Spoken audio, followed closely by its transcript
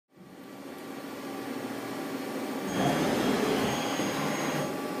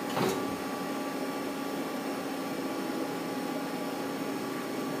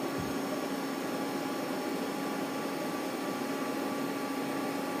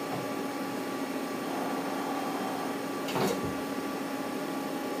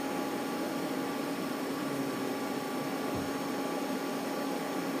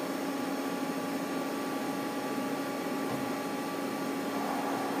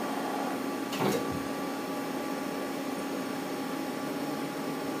Hi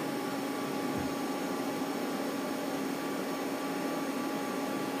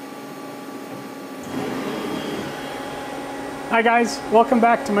guys, welcome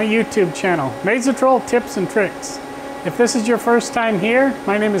back to my YouTube channel, Mazatrol Tips and Tricks. If this is your first time here,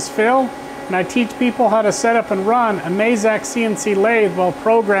 my name is Phil, and I teach people how to set up and run a Mazac CNC lathe while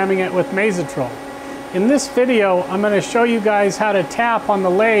programming it with Mazatrol. In this video, I'm going to show you guys how to tap on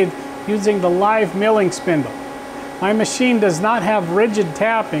the lathe using the live milling spindle. My machine does not have rigid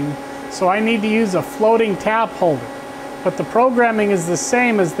tapping, so I need to use a floating tap holder. But the programming is the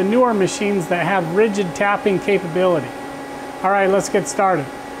same as the newer machines that have rigid tapping capability. Alright, let's get started.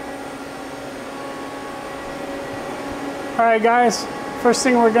 Alright guys, first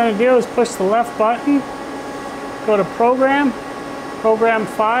thing we're going to do is push the left button, go to Program, Program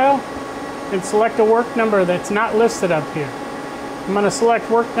File, and select a work number that's not listed up here. I'm going to select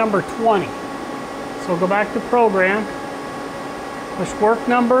work number 20. So go back to Program, push work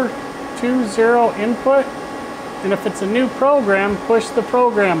number 20 input, and if it's a new program, push the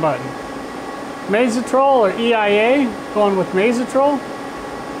Program button. Mazatrol or EIA, going with Mazatrol.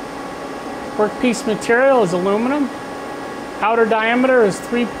 Workpiece material is aluminum. Outer diameter is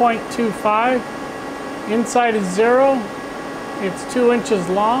 3.25. Inside is 0. It's 2 inches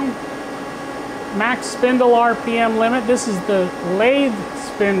long. Max spindle RPM limit. This is the lathe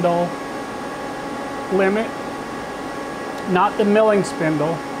spindle limit, not the milling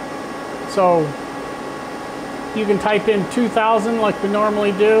spindle. So you can type in 2000 like we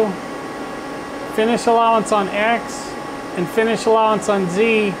normally do. Finish allowance on X and finish allowance on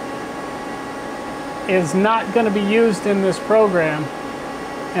Z is not going to be used in this program,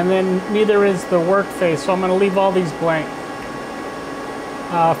 and then neither is the work face, so I'm going to leave all these blank.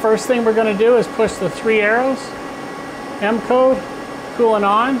 First thing we're going to do is push the 3 arrows, M code, cooling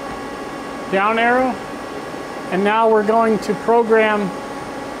on, down arrow, and now we're going to program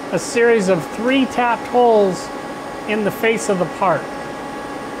a series of 3 tapped holes in the face of the part.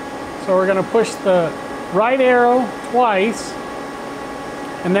 So we're going to push the right arrow twice,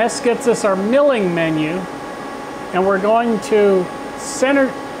 and this gets us our milling menu, and we're going to center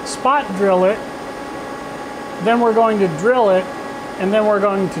spot drill it, then we're going to drill it, and then we're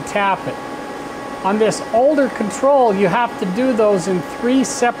going to tap it. On this older control, you have to do those in 3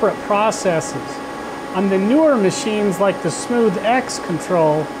 separate processes. On the newer machines like the Smooth X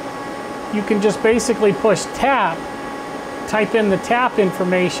control, you can just basically push tap, type in the tap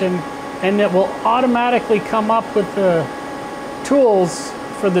information, and it will automatically come up with the tools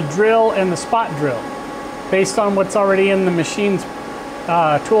for the drill and the spot drill based on what's already in the machine's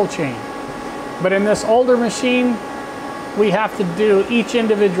tool chain. But in this older machine, we have to do each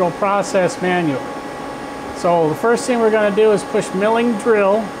individual process manually. So the first thing we're going to do is push milling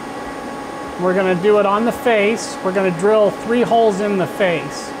drill. We're going to do it on the face. We're going to drill 3 holes in the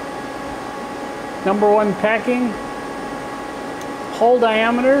face. Number 1 pecking. Hole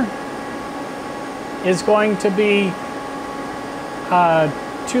diameter is going to be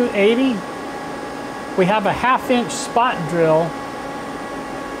 280. We have a 1/2 inch spot drill,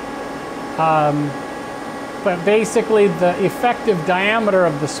 but basically the effective diameter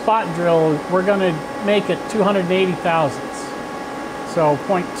of the spot drill, we're going to make it 280 thousandths. So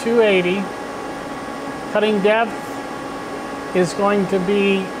 0.280. Cutting depth is going to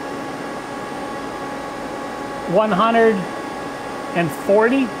be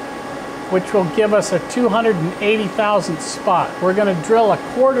 140, which will give us a 280 thousandth spot. We're going to drill a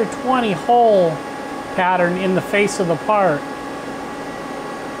 1/4-20 hole pattern in the face of the part.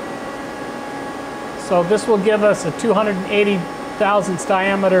 So this will give us a 280 thousandths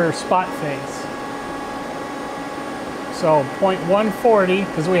diameter spot face. So 0.140,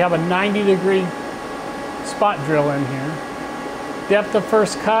 because we have a 90-degree spot drill in here. Depth of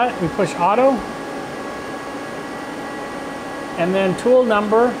first cut, we push auto. And then tool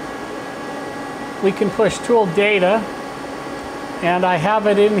number, we can push tool data, and I have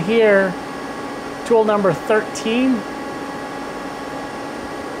it in here, tool number 13.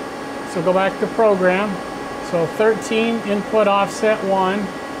 So go back to program. So 13, input offset 1.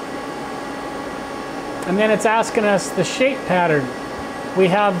 And then it's asking us the shape pattern. We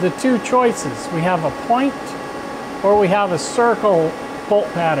have the 2 choices. We have a point or we have a circle bolt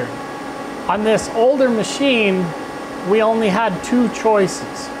pattern. On this older machine, we only had 2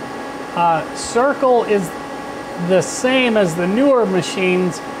 choices. Circle is the same as the newer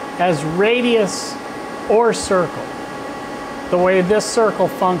machines as radius or circle, the way this circle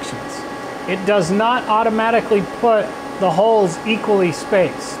functions. It does not automatically put the holes equally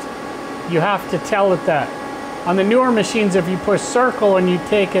spaced. You have to tell it that. On the newer machines, if you push circle and you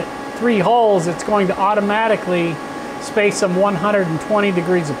take it 3 holes, it's going to automatically space them 120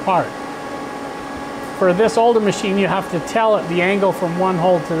 degrees apart. For this older machine, you have to tell it the angle from one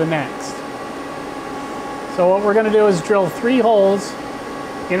hole to the next. So what we're going to do is drill 3 holes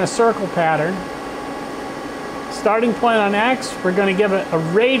in a circle pattern. Starting point on X, we're going to give it a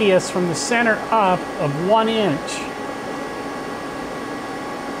radius from the center up of 1 inch.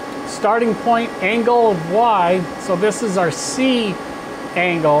 Starting point angle of Y, so this is our C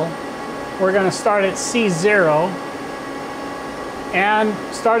angle. We're going to start at C0. And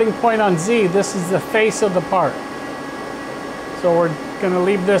starting point on Z, this is the face of the part. So we're going to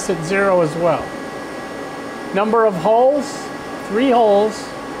leave this at 0 as well. Number of holes, 3 holes.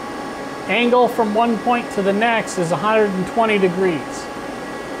 Angle from one point to the next is 120 degrees.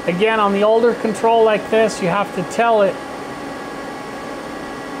 Again, on the older control like this, you have to tell it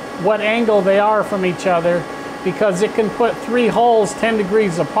what angle they are from each other, because it can put 3 holes 10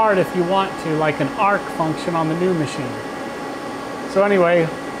 degrees apart if you want to, like an arc function on the new machine. So anyway,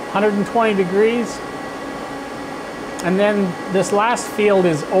 120 degrees. And then this last field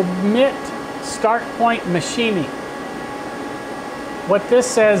is omit start point machining. What this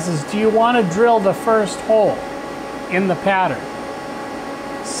says is, do you want to drill the first hole in the pattern?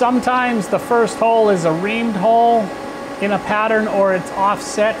 Sometimes the first hole is a reamed hole in a pattern, or it's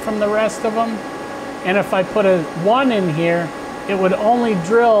offset from the rest of them. And if I put a 1 in here, it would only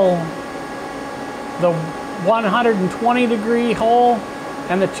drill the 120 degree hole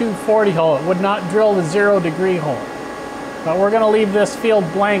and the 240 hole. It would not drill the 0 degree hole. But we're going to leave this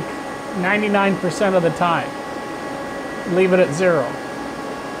field blank 99% of the time. Leave it at 0.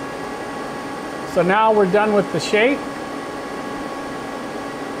 So now we're done with the shape.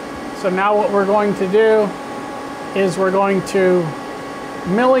 So now what we're going to do is we're going to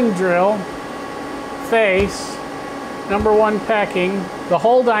milling drill, face, number 1 pecking. The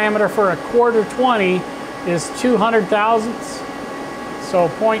hole diameter for a 1/4 20 is 200 thousandths, so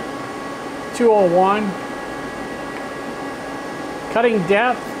 0.201. Cutting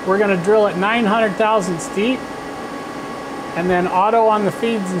depth, we're going to drill at 900 thousandths deep, and then auto on the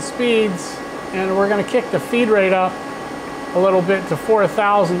feeds and speeds, and we're going to kick the feed rate up a little bit to 4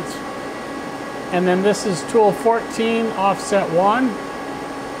 thousandths. And then this is tool 14, offset 1.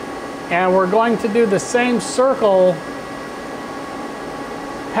 And we're going to do the same circle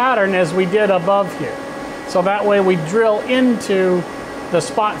pattern as we did above here. So that way we drill into the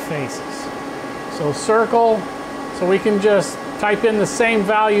spot faces. So circle, so we can just type in the same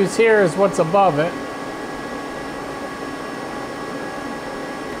values here as what's above it.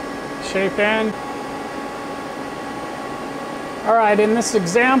 Shape end. All right, in this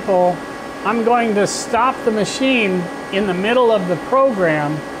example, I'm going to stop the machine in the middle of the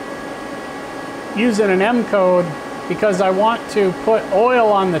program using an M code, because I want to put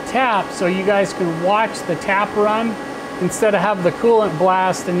oil on the tap so you guys can watch the tap run instead of have the coolant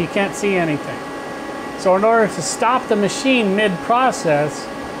blast and you can't see anything. So in order to stop the machine mid-process,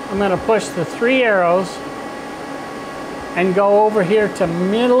 I'm going to push the 3 arrows and go over here to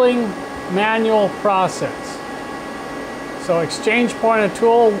middling manual process. So exchange point of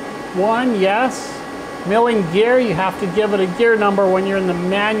tool 1, yes. Milling gear, you have to give it a gear number when you're in the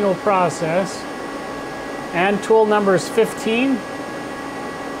manual process. And tool number is 15.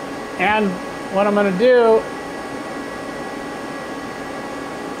 And what I'm going to do,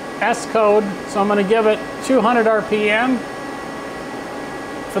 S code, so I'm going to give it 200 RPM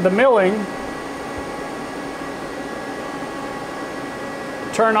for the milling.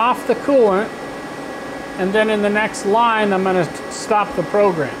 Turn off the coolant, and then in the next line I'm going to stop the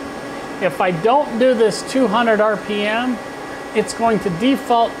program. If I don't do this 200 RPM, it's going to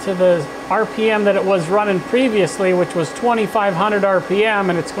default to the RPM that it was running previously, which was 2500 RPM,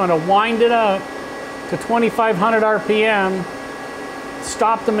 and it's going to wind it up to 2500 RPM,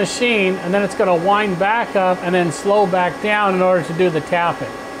 stop the machine, and then it's going to wind back up and then slow back down in order to do the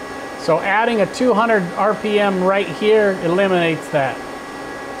tapping. So adding a 200 RPM right here eliminates that.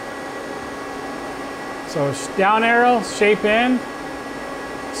 So down arrow, shape in.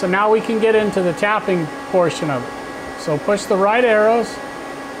 So now we can get into the tapping portion of it. So push the right arrows,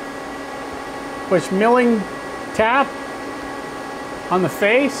 push milling tap on the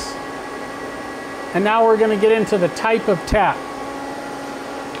face, and now we're going to get into the type of tap.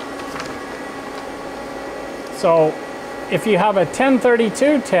 So if you have a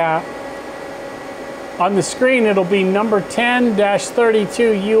 1032 tap, on the screen it'll be number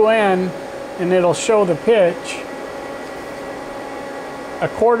 10-32 UN, and it'll show the pitch. A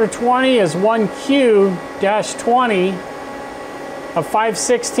 1/4 20 is 1Q-20. A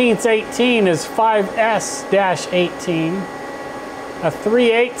 5/16 18 is 5S-18. A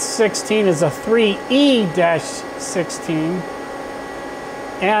 3/8/16 is a 3E-16.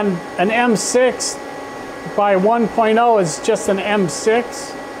 And an M6 by 1.0 is just an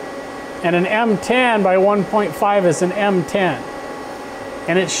M6. And an M10 by 1.5 is an M10.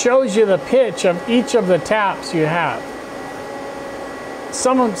 And it shows you the pitch of each of the taps you have.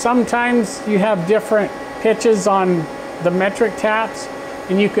 Sometimes you have different pitches on the metric taps,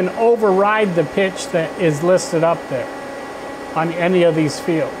 and you can override the pitch that is listed up there on any of these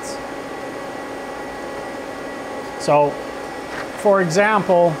fields. So, for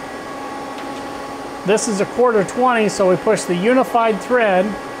example, this is a 1/4-20, so we push the unified thread,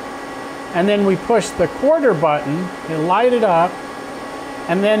 and then we push the quarter button, you light it up,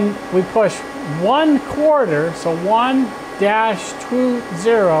 and then we push 1/4, so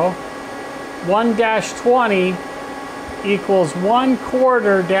 1-20, 1-20 equals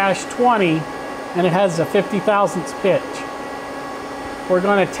 1/4-20, and it has a 50 thousandths pitch. We're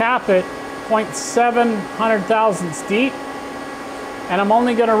going to tap it 0.7 thousandths deep, and I'm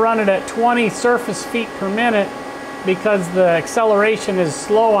only going to run it at 20 surface feet per minute because the acceleration is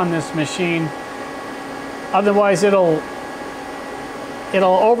slow on this machine. Otherwise it'll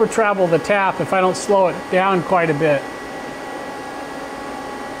over travel the tap if I don't slow it down quite a bit.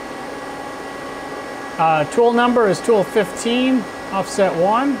 Tool number is tool 15, offset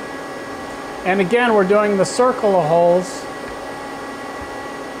 1. And again, we're doing the circle of holes.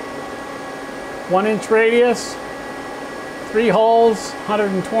 1-inch radius, 3 holes,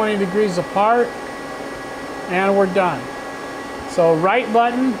 120 degrees apart, and we're done. So right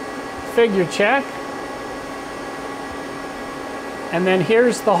button, figure check. And then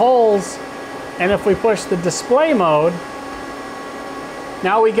here's the holes, and if we push the display mode,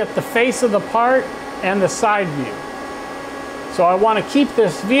 now we get the face of the part and the side view. So I want to keep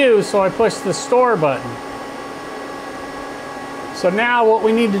this view, so I push the store button. So now what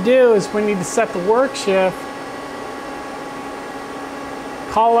we need to do is we need to set the work shift,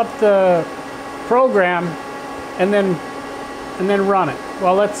 call up the program, and then run it.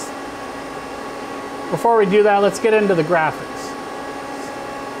 Well, before we do that, let's get into the graphics.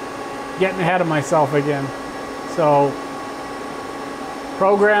 Getting ahead of myself again. So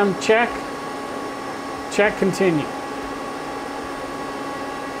program check, check continue.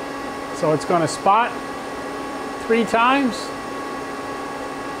 So it's going to spot 3 times,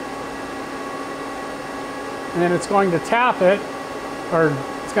 and then it's going to tap it, or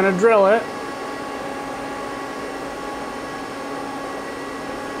it's going to drill it.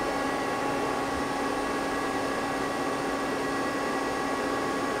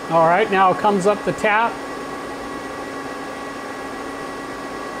 All right, now it comes up the tap.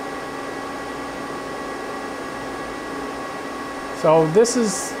 So this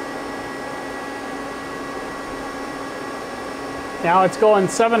is, now it's going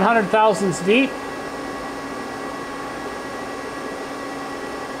 700 thousandths deep.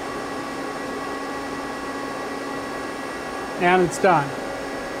 And it's done.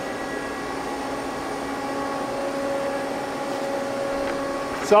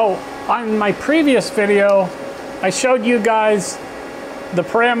 So on my previous video, I showed you guys the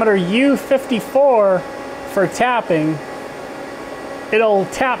parameter U54 for tapping. It'll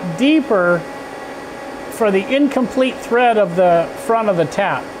tap deeper for the incomplete thread of the front of the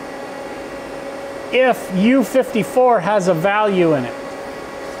tap if U54 has a value in it.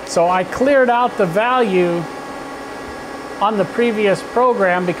 So I cleared out the value on the previous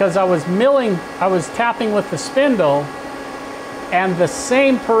program because I was tapping with the spindle, and the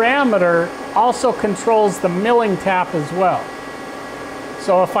same parameter also controls the milling tap as well.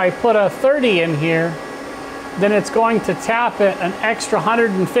 So if I put a 30 in here, then it's going to tap it an extra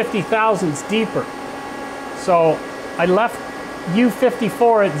 150 thousandths deeper. So I left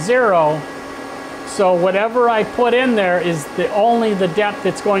U54 at 0, so whatever I put in there is only the depth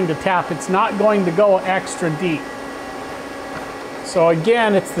it's going to tap. It's not going to go extra deep. So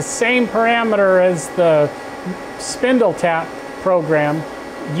again, it's the same parameter as the spindle tap program,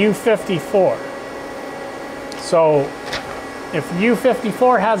 U54. So if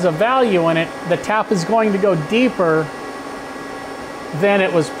U54 has a value in it, the tap is going to go deeper than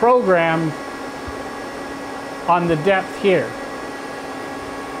it was programmed on the depth here.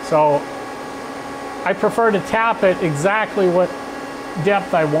 So I prefer to tap it exactly what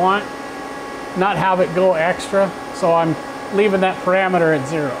depth I want, not have it go extra. So I'm leaving that parameter at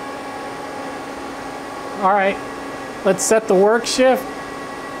 0. All right, let's set the work shift,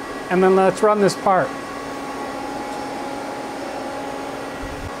 and then let's run this part.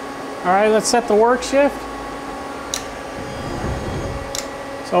 All right, let's set the work shift.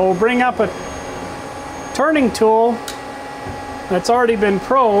 So we'll bring up a turning tool, that's already been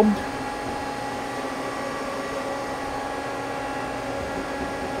probed.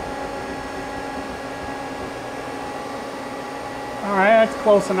 All right, that's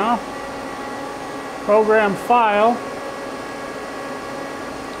close enough. Program file.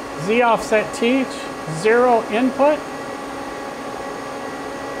 Z offset teach, 0 input.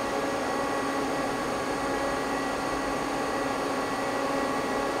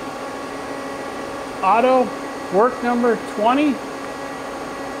 Auto, work number 20.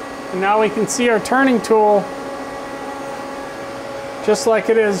 And now we can see our turning tool just like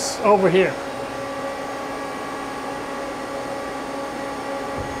it is over here.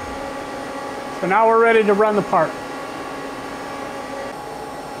 So now we're ready to run the part.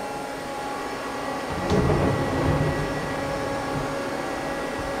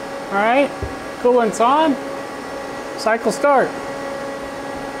 All right, coolant's on, cycle start.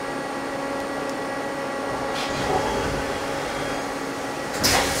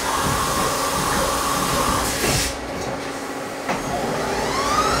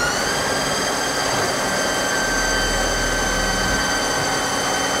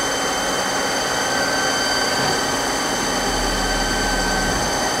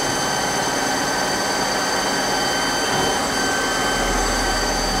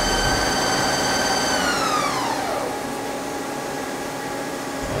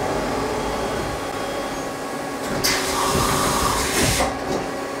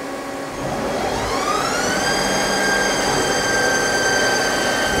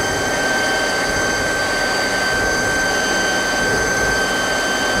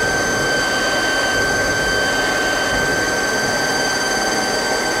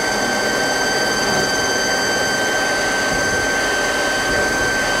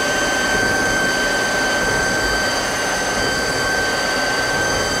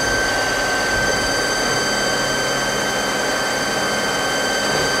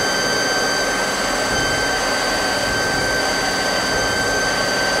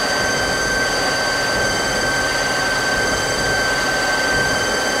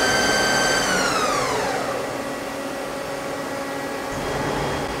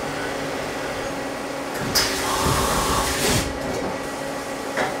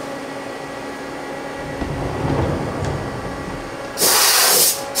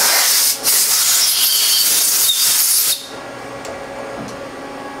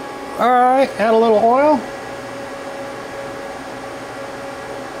 All right, add a little oil.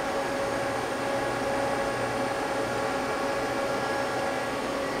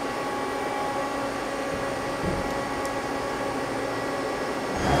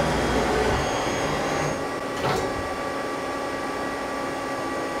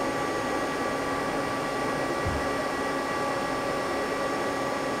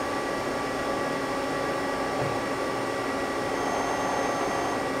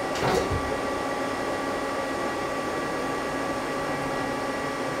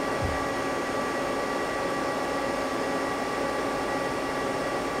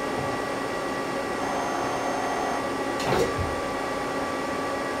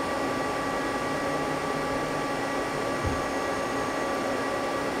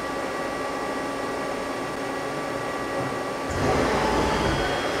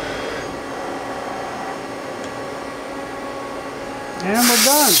 And we're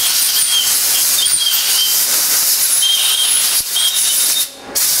done.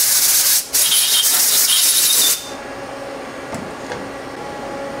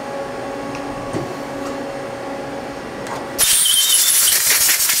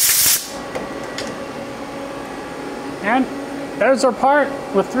 And there's our part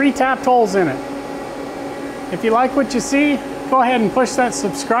with 3 tapped holes in it. If you like what you see, go ahead and push that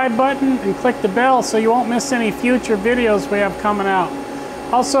subscribe button and click the bell so you won't miss any future videos we have coming out.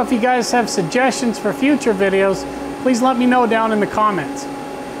 Also, if you guys have suggestions for future videos, please let me know down in the comments.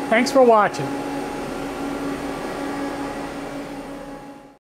 Thanks for watching.